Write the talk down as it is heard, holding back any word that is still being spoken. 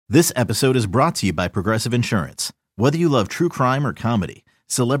This episode is brought to you by Progressive Insurance. Whether you love true crime or comedy,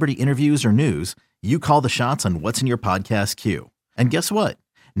 celebrity interviews or news, you call the shots on what's in your podcast queue. And guess what?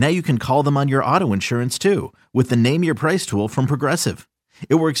 Now you can call them on your auto insurance too with the Name Your Price tool from Progressive.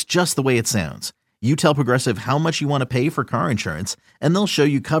 It works just the way it sounds. You tell Progressive how much you want to pay for car insurance, and they'll show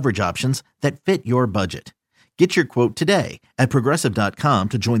you coverage options that fit your budget. Get your quote today at Progressive.com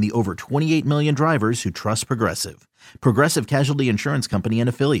to join the over 28 million drivers who trust Progressive. Progressive Casualty Insurance Company and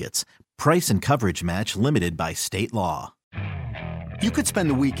Affiliates. Price and coverage match limited by state law. You could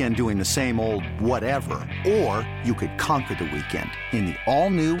spend the weekend doing the same old whatever, or you could conquer the weekend in the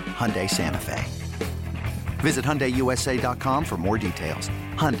all-new Hyundai Santa Fe. Visit HyundaiUSA.com for more details.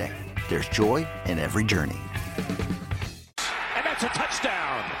 Hyundai, there's joy in every journey. And that's a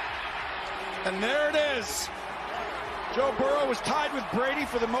touchdown. And there it is. Joe Burrow was tied with Brady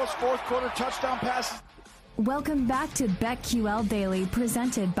for the most fourth quarter touchdown passes. Welcome back to BetQL Daily,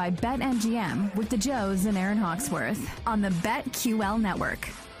 presented by BetMGM with the Joes and Aaron Hawksworth on the BetQL Network.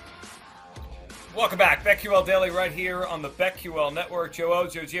 Welcome back. BetQL Daily right here on the BetQL Network. Joe O,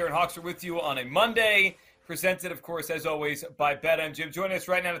 Joe G, Aaron Hawksworth with you on a Monday, presented, of course, as always, by BetMGM. Joining us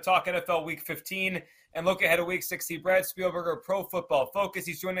right now to talk NFL Week 15 and look ahead of Week 16. Brad Spielberger, Pro Football Focus.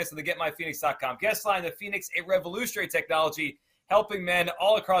 He's joining us on the GetMyPhoenix.com guest line. The Phoenix, a revolutionary technology helping men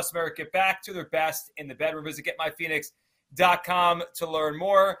all across America get back to their best in the bedroom. Visit GetMyPhoenix.com to learn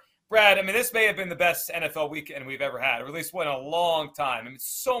more. Brad, I mean, this may have been the best NFL weekend we've ever had, or at least in a long time. I mean,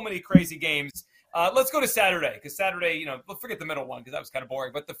 so many crazy games. Let's go to Saturday, because Saturday, forget the middle one because that was kind of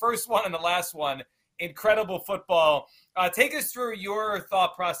boring. But the first one and the last one, incredible football. Take us through your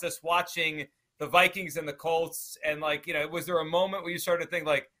thought process watching the Vikings and the Colts. And, was there a moment where you started to think,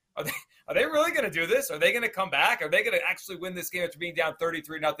 are they really going to do this? Are they going to come back? Are they going to actually win this game after being down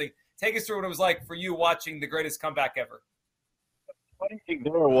 33-0? Take us through what it was like for you watching the greatest comeback ever. Funny thing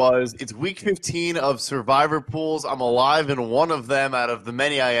there was, it's week 15 of Survivor pools. I'm alive in one of them out of the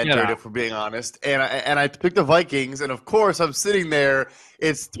many I entered, if we're being honest. And I picked the Vikings, and of course I'm sitting there.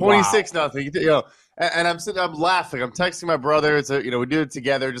 It's 26-0. And I'm laughing. I'm texting my brother. It's we do it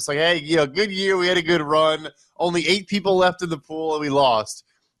together. Just like, hey, good year. We had a good run. Only 8 people left in the pool, and we lost.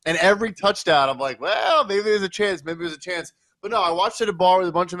 And every touchdown, I'm like, well, maybe there's a chance. But no, I watched it at a bar with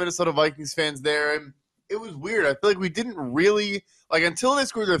a bunch of Minnesota Vikings fans there, and it was weird. I feel like we didn't really – until they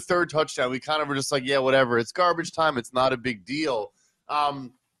scored their third touchdown, we kind of were just like, yeah, whatever. It's garbage time. It's not a big deal.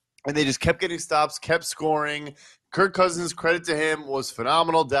 And they just kept getting stops, kept scoring. Kirk Cousins, credit to him, was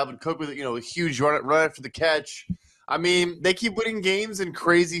phenomenal. Dalvin Cook with a huge run after the catch. I mean, they keep winning games in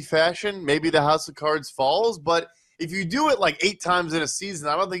crazy fashion. Maybe the house of cards falls, but – if you do it 8 times in a season,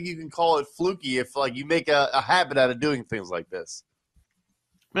 I don't think you can call it fluky if you make a habit out of doing things like this.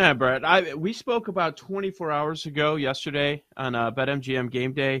 Man, Brett, we spoke about 24 hours ago yesterday on BetMGM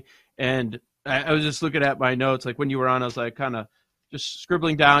Game Day, and I was just looking at my notes. When you were on, I was kind of just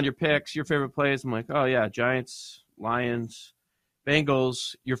scribbling down your picks, your favorite plays. I'm like, oh, yeah, Giants, Lions,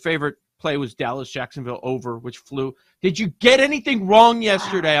 Bengals. Your favorite play was Dallas-Jacksonville over, which flew. Did you get anything wrong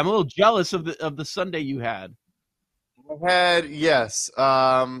yesterday? I'm a little jealous of the Sunday you had. Yes.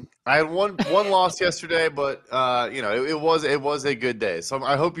 I had one loss yesterday, but it was a good day. So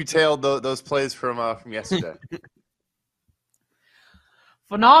I hope you tailed those plays from yesterday.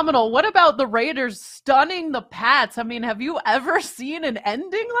 Phenomenal. What about the Raiders stunning the Pats? I mean, have you ever seen an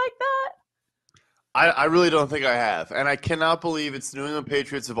ending like that? I really don't think I have, and I cannot believe it's the New England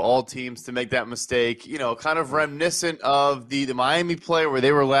Patriots of all teams to make that mistake. Kind of reminiscent of the Miami play where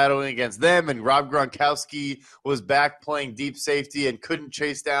they were laddering against them, and Rob Gronkowski was back playing deep safety and couldn't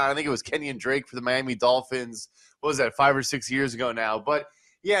chase down. I think it was Kenyon Drake for the Miami Dolphins. What was that, 5 or 6 years ago now? But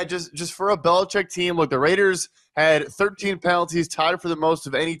yeah, just for a Belichick team, look, the Raiders had 13 penalties, tied for the most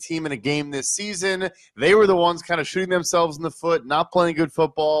of any team in a game this season. They were the ones kind of shooting themselves in the foot, not playing good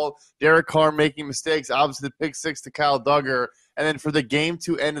football. Derek Carr making mistakes, obviously the pick 6 to Kyle Duggar. And then for the game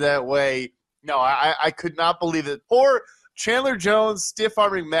to end that way, no, I could not believe it. Poor Chandler Jones,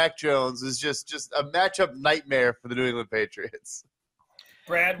 stiff-arming Mac Jones is just a matchup nightmare for the New England Patriots.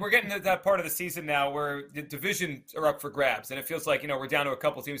 Brad, we're getting to that part of the season now where the divisions are up for grabs, and it feels like, we're down to a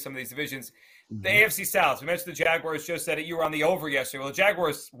couple teams in some of these divisions. The AFC South, we mentioned the Jaguars. Joe said it. You were on the over yesterday. Well, the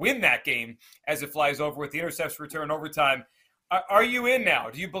Jaguars win that game as it flies over with the interception return overtime. Are you in now?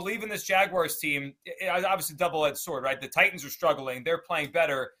 Do you believe in this Jaguars team? Obviously, double-edged sword, right? The Titans are struggling. They're playing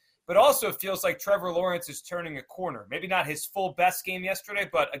better. But also it feels like Trevor Lawrence is turning a corner. Maybe not his full best game yesterday,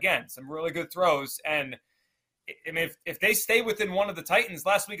 but, again, some really good throws. And I mean, if they stay within one of the Titans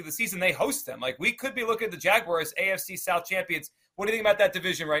last week of the season, they host them. We could be looking at the Jaguars, AFC South champions. What do you think about that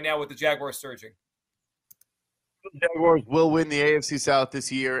division right now with the Jaguars surging? The Jaguars will win the AFC South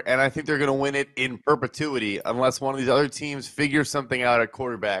this year, and I think they're going to win it in perpetuity unless one of these other teams figures something out at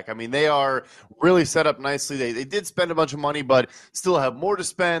quarterback. I mean, they are really set up nicely. They did spend a bunch of money, but still have more to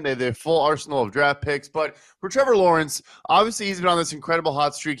spend. They have their full arsenal of draft picks. But for Trevor Lawrence, obviously he's been on this incredible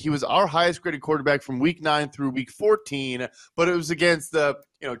hot streak. He was our highest graded quarterback from week 9 through week 14, but it was against the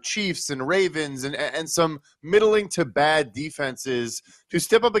Chiefs and Ravens and some middling to bad defenses to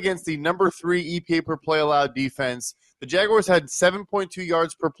step up against the number 3 EPA per play allowed defense. The Jaguars had 7.2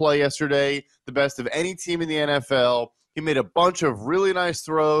 yards per play yesterday, the best of any team in the NFL. He made a bunch of really nice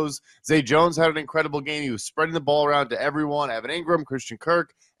throws. Zay Jones had an incredible game. He was spreading the ball around to everyone. Evan Ingram, Christian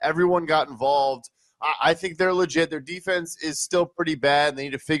Kirk, everyone got involved. I think they're legit. Their defense is still pretty bad. They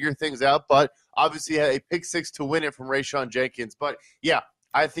need to figure things out, but obviously had a pick six to win it from Rayshon Jenkins. But, yeah,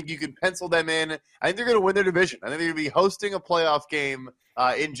 I think you can pencil them in. I think they're going to win their division. I think they're going to be hosting a playoff game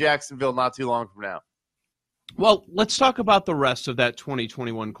in Jacksonville not too long from now. Well, let's talk about the rest of that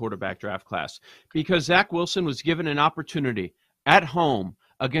 2021 quarterback draft class, because Zach Wilson was given an opportunity at home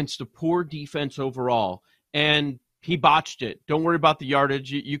against a poor defense overall, and he botched it. Don't worry about the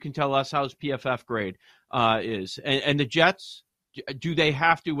yardage. You can tell us how his PFF grade is. And the Jets, do they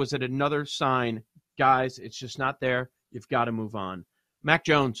have to? Was it another sign? Guys, it's just not there. You've got to move on. Mac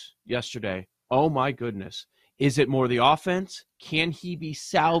Jones yesterday, oh my goodness. Is it more the offense? Can he be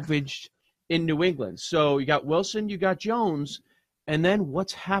salvaged in New England? So you got Wilson, you got Jones, and then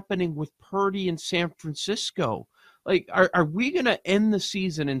what's happening with Purdy in San Francisco? Like, are we going to end the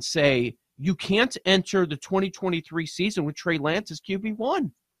season and say you can't enter the 2023 season with Trey Lance as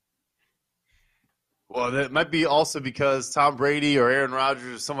QB1? Well, that might be also because Tom Brady or Aaron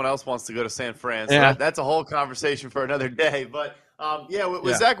Rodgers or someone else wants to go to San Fran. So yeah. That's a whole conversation for another day. But,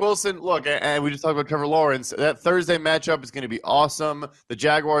 with Zach Wilson, look, and we just talked about Trevor Lawrence, that Thursday matchup is going to be awesome. The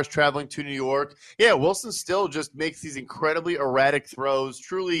Jaguars traveling to New York. Yeah, Wilson still just makes these incredibly erratic throws,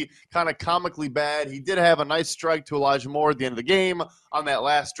 truly kind of comically bad. He did have a nice strike to Elijah Moore at the end of the game on that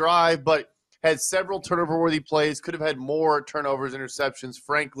last drive, but had several turnover-worthy plays, could have had more turnovers, interceptions,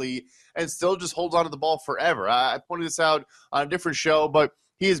 frankly, and still just holds on to the ball forever. I pointed this out on a different show, but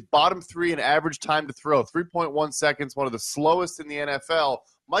he is bottom 3 in average time to throw, 3.1 seconds, one of the slowest in the NFL.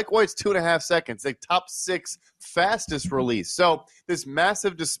 Mike White's 2.5 seconds, the top 6 fastest release. So this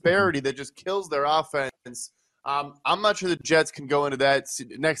massive disparity that just kills their offense. I'm not sure the Jets can go into that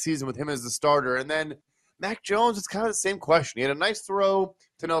next season with him as the starter. And then Mac Jones, it's kind of the same question. He had a nice throw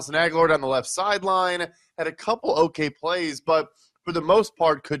to Nelson Aguilar down the left sideline, had a couple okay plays, but for the most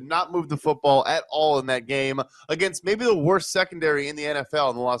part could not move the football at all in that game against maybe the worst secondary in the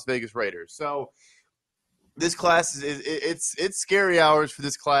NFL in the Las Vegas Raiders. So this class, it's scary hours for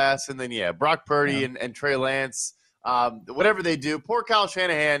this class. And then, Brock Purdy and Trey Lance, whatever they do, poor Kyle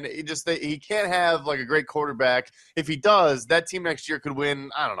Shanahan, he can't have like a great quarterback. If he does, that team next year could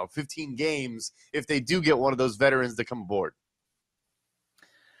win, 15 games if they do get one of those veterans to come aboard.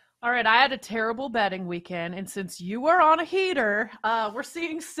 All right, I had a terrible betting weekend, and since you were on a heater, we're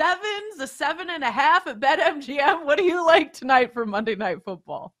seeing 7s, a 7.5 at BetMGM. What do you like tonight for Monday Night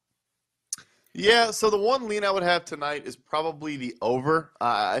Football? Yeah, so the one lean I would have tonight is probably the over.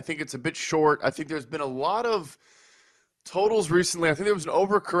 I think it's a bit short. I think there's been a lot of totals recently. I think there was an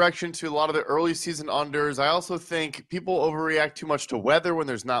overcorrection to a lot of the early season unders. I also think people overreact too much to weather when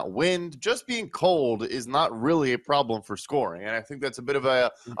there's not wind. Just being cold is not really a problem for scoring, and I think that's a bit of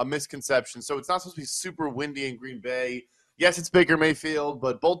a misconception. So it's not supposed to be super windy in Green Bay. Yes, it's Baker Mayfield,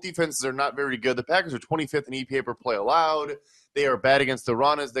 but both defenses are not very good. The Packers are 25th in EPA per play allowed. They are bad against the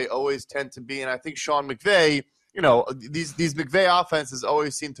run, as they always tend to be, and I think Sean McVay, these McVay offenses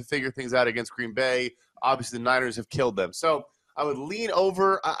always seem to figure things out against Green Bay. Obviously, the Niners have killed them. So I would lean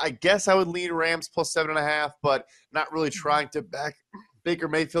over. I guess I would lean Rams plus 7.5, but not really trying to back Baker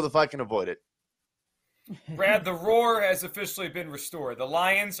Mayfield if I can avoid it. Brad, the roar has officially been restored. The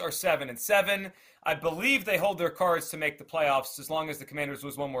Lions are 7-7. I believe they hold their cards to make the playoffs as long as the Commanders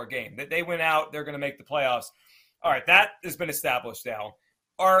lose one more game. They win out, they're going to make the playoffs. All right, that has been established now.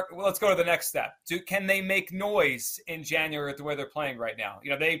 Let's go to the next step. Can they make noise in January the way they're playing right now?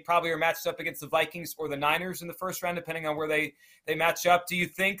 They probably are matched up against the Vikings or the Niners in the first round, depending on where they match up. Do you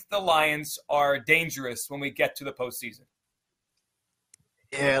think the Lions are dangerous when we get to the postseason?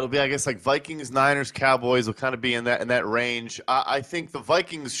 Yeah, it'll be, I guess, like Vikings, Niners, Cowboys will kind of be in that range. I think the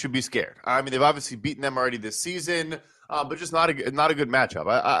Vikings should be scared. I mean, they've obviously beaten them already this season, but just not a good matchup.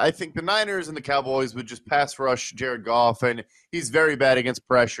 I think the Niners and the Cowboys would just pass rush Jared Goff, and he's very bad against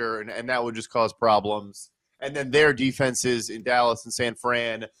pressure, and that would just cause problems. And then their defenses in Dallas and San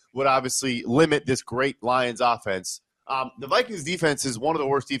Fran would obviously limit this great Lions offense. The Vikings defense is one of the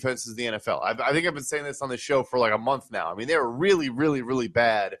worst defenses in the NFL. I think I've been saying this on the show for like a month now. I mean, they're really, really, really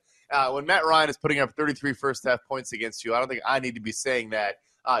bad. When Matt Ryan is putting up 33 first-half points against you, I don't think I need to be saying that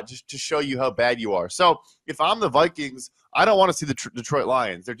just to show you how bad you are. So if I'm the Vikings, I don't want to see the Detroit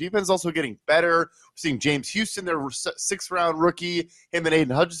Lions. Their defense is also getting better. We're seeing James Houston, their sixth-round rookie, him and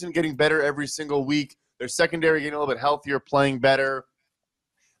Aiden Hutchinson getting better every single week. Their secondary getting a little bit healthier, playing better.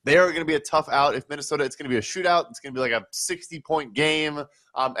 They are going to be a tough out. If Minnesota, it's going to be a shootout. It's going to be like a 60-point game.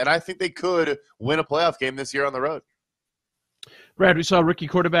 And I think they could win a playoff game this year on the road. Brad, we saw a rookie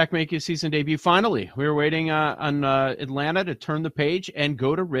quarterback make his season debut finally. We were waiting on Atlanta to turn the page and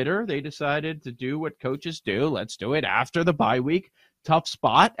go to Ridder. They decided to do what coaches do. Let's do it after the bye week. Tough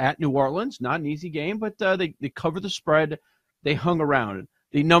spot at New Orleans. Not an easy game, but they covered the spread. They hung around.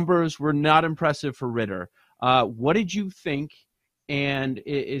 The numbers were not impressive for Ridder. What did you think? And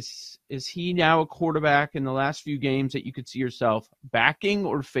is he now a quarterback in the last few games that you could see yourself backing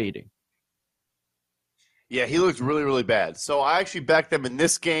or fading? Yeah, he looked really, really bad. So I actually backed them in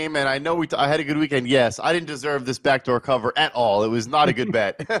this game, and I know I had a good weekend. Yes, I didn't deserve this backdoor cover at all. It was not a good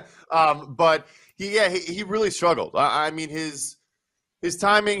bet. But he really struggled. I mean, his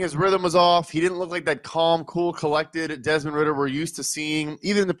timing, his rhythm was off. He didn't look like that calm, cool, collected Desmond Ridder we're used to seeing,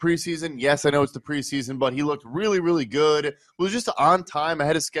 even in the preseason. Yes, I know it's the preseason, but he looked really, really good. It was just on time,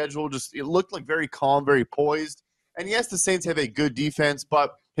 ahead of schedule. It looked like very calm, very poised. And yes, the Saints have a good defense,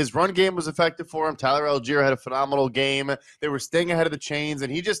 but his run game was effective for him. Tyler Algier had a phenomenal game. They were staying ahead of the chains,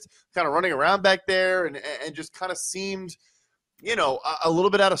 and he just kind of running around back there and just kind of seemed, a little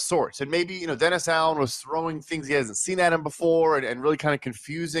bit out of sorts. And maybe, Dennis Allen was throwing things he hasn't seen at him before and really kind of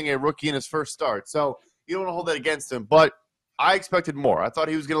confusing a rookie in his first start. So you don't want to hold that against him. But I expected more. I thought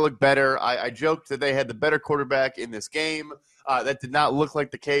he was going to look better. I joked that they had the better quarterback in this game. That did not look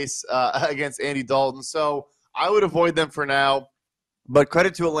like the case against Andy Dalton. So I would avoid them for now. But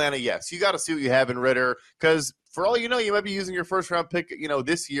credit to Atlanta, yes. You got to see what you have in Ridder because for all you know, you might be using your first-round pick,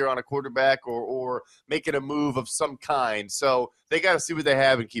 this year on a quarterback or making a move of some kind. So they got to see what they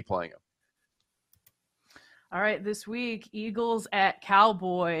have and keep playing him. All right, this week, Eagles at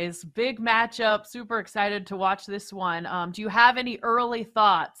Cowboys. Big matchup. Super excited to watch this one. Do you have any early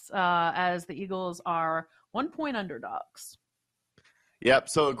thoughts as the Eagles are 1-point underdogs? Yep,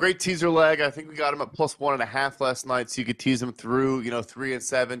 so a great teaser leg. I think we got him at plus 1.5 last night, so you could tease him through, 3 and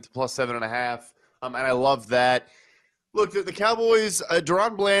 7 to plus 7.5. And I love that. Look, the Cowboys,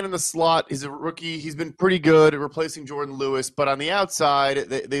 Deron Bland in the slot, he's a rookie. He's been pretty good at replacing Jordan Lewis. But on the outside,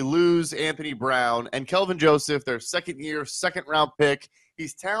 they lose Anthony Brown and Kelvin Joseph, their second-year, second-round pick.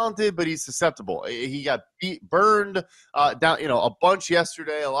 He's talented, but he's susceptible. He got burned down, a bunch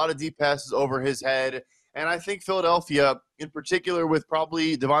yesterday, a lot of deep passes over his head. And I think Philadelphia, in particular with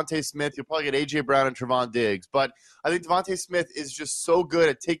probably Devontae Smith, you'll probably get A.J. Brown and Trevon Diggs. But I think Devontae Smith is just so good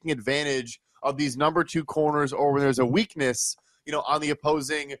at taking advantage of these number two corners or when there's a weakness, on the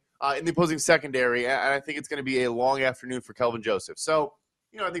opposing in the opposing secondary. And I think it's going to be a long afternoon for Kelvin Joseph. So,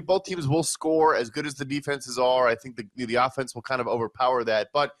 I think both teams will score as good as the defenses are. I think the offense will kind of overpower that.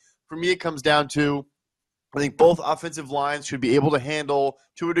 But for me, it comes down to I think both offensive lines should be able to handle,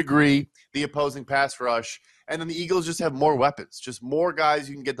 to a degree, the opposing pass rush. And then the Eagles just have more weapons, just more guys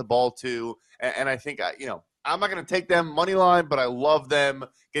you can get the ball to. And I think, I'm not going to take them money line, but I love them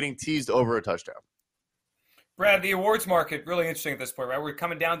getting teased over a touchdown. Brad, the awards market, really interesting at this point, right? We're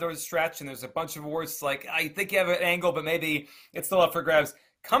coming down towards the stretch, and there's a bunch of awards. Like, I think you have an angle, but maybe it's still up for grabs.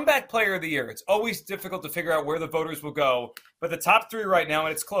 Comeback Player of the Year. It's always difficult to figure out where the voters will go. But the top three right now,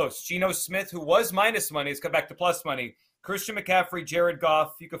 and it's close. Geno Smith, who was minus money, has come back to plus money. Christian McCaffrey, Jared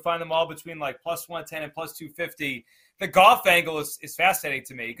Goff. You can find them all between like plus 110 and plus 250. The Goff angle is fascinating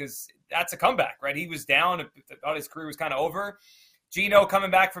to me because that's a comeback, right? He was down. I thought his career was kind of over. Geno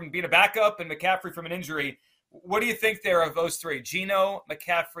coming back from being a backup and McCaffrey from an injury. What do you think there of those three? Geno,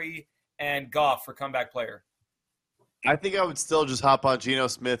 McCaffrey, and Goff for comeback player? I think I would still just hop on Geno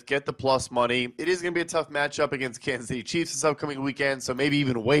Smith, get the plus money. It is going to be a tough matchup against Kansas City Chiefs this upcoming weekend, so maybe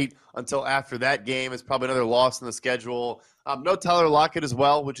even wait until after that game. It's probably another loss in the schedule. No Tyler Lockett as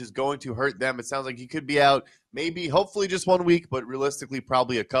well, which is going to hurt them. It sounds like he could be out maybe, hopefully just 1 week, but realistically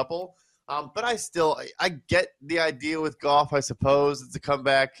probably a couple. But I get the idea with Goff, I suppose. It's a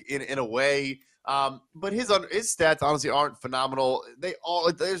comeback in a way. But his stats honestly aren't phenomenal.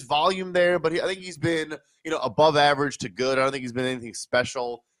 There's volume there, but I think he's been above average to good. I don't think he's been anything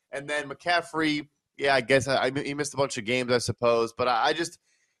special. And then McCaffrey, yeah, I guess he missed a bunch of games, I suppose. But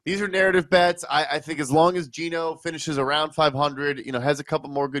these are narrative bets. I think as long as Geno finishes around 500, has a couple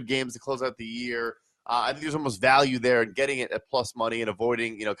more good games to close out the year, I think there's almost value there in getting it at plus money and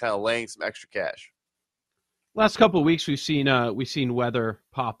avoiding kind of laying some extra cash. Last couple of weeks, we've seen weather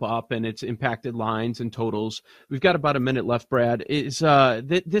pop up, and it's impacted lines and totals. We've got about a minute left, Brad. Is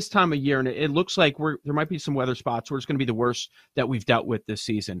this time of year, and it looks like there might be some weather spots where it's going to be the worst that we've dealt with this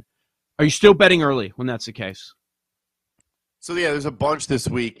season. Are you still betting early when that's the case? So, yeah, there's a bunch this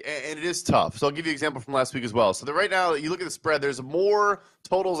week, and it is tough. So I'll give you an example from last week as well. So right now, you look at the spread, there's more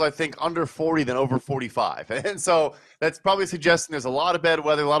totals, I think, under 40 than over 45. And so that's probably suggesting there's a lot of bad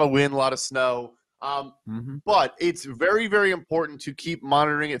weather, a lot of wind, a lot of snow. But it's very, very important to keep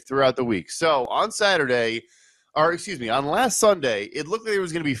monitoring it throughout the week. So on last Sunday, it looked like there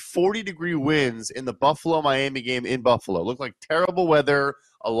was going to be 40-degree winds in the Buffalo-Miami game in Buffalo. It looked like terrible weather,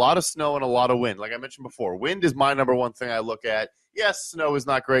 a lot of snow, and a lot of wind. Like I mentioned before, wind is my number one thing I look at. Yes, snow is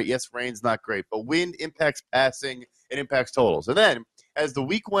not great. Yes, rain's not great. But wind impacts passing. It impacts totals. And then as the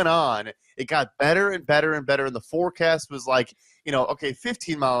week went on, it got better and better and better. And the forecast was like,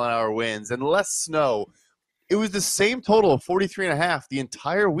 15-mile-an-hour winds and less snow. It was the same total of 43.5 the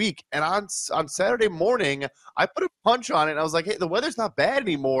entire week. And on Saturday morning, I put a punch on it, and I was like, hey, the weather's not bad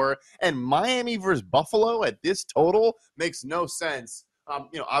anymore. And Miami versus Buffalo at this total makes no sense.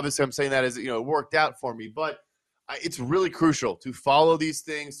 Obviously I'm saying that as, it worked out for me. But it's really crucial to follow these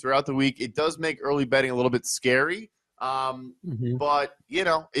things throughout the week. It does make early betting a little bit scary. But,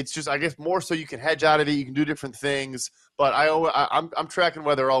 it's just, I guess, more so you can hedge out of it. You can do different things. But I'm tracking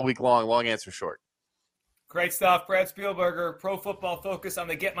weather all week long. Long answer short. Great stuff. Brad Spielberger, Pro Football Focus on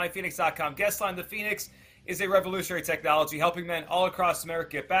the GetMyPhoenix.com guest line. The Phoenix is a revolutionary technology helping men all across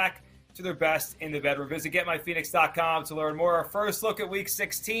America get back to their best in the bedroom. Visit GetMyPhoenix.com to learn more. Our first look at Week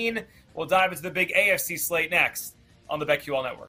 16. We'll dive into the big AFC slate next on the BetQL Network.